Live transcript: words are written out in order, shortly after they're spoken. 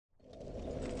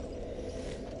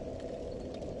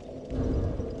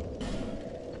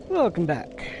Welcome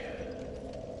back.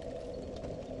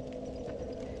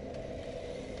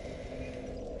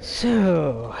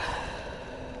 So,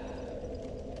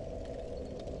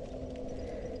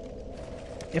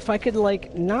 if I could,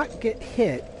 like, not get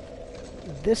hit,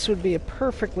 this would be a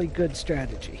perfectly good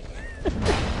strategy.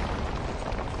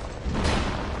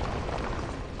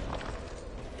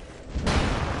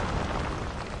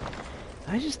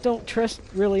 I just don't trust,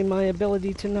 really, my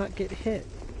ability to not get hit.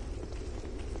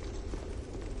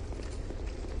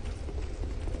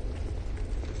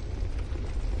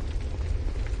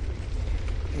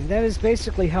 And that is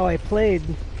basically how I played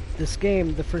this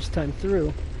game the first time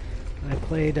through. I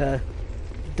played a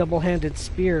double-handed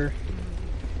spear,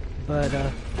 but,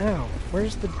 ow,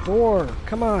 where's the door?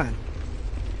 Come on.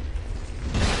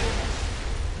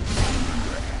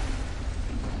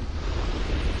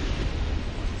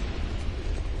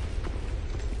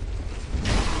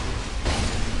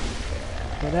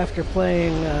 But after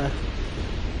playing,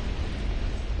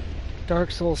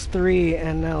 Dark Souls 3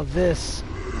 and now this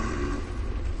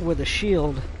with a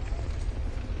shield,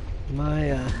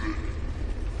 my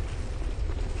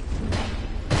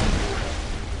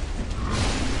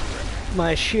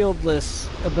my shieldless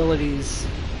abilities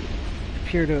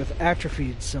appear to have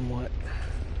atrophied somewhat.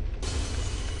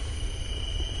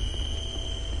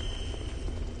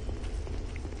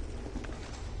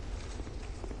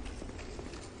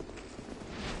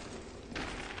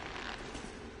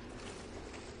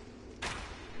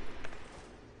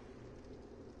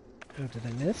 Oh, did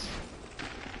I miss?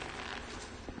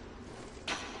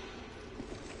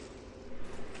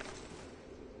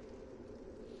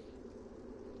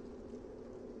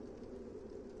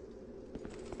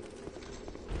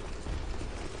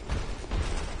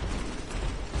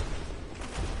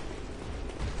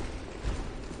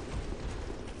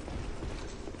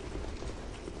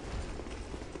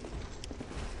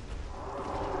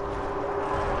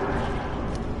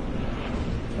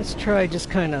 Let's try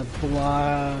just kind of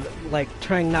like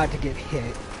trying not to get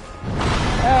hit.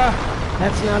 Ah,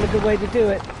 that's not a good way to do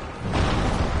it.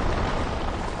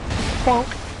 Bonk.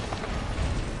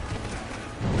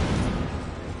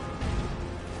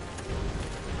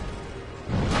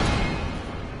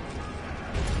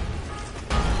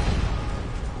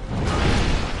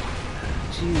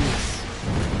 Jeez.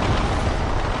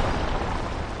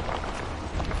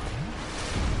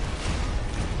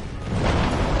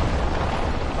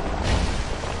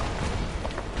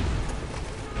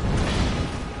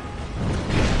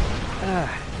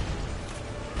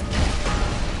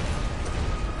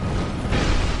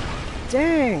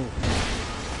 Dang!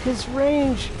 His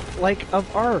range, like,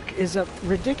 of arc is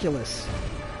ridiculous.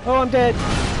 Oh, I'm dead!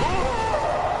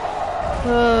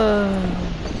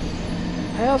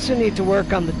 I also need to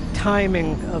work on the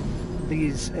timing of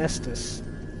these Estus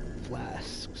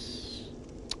flasks.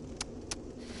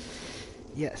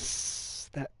 Yes,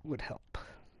 that would help.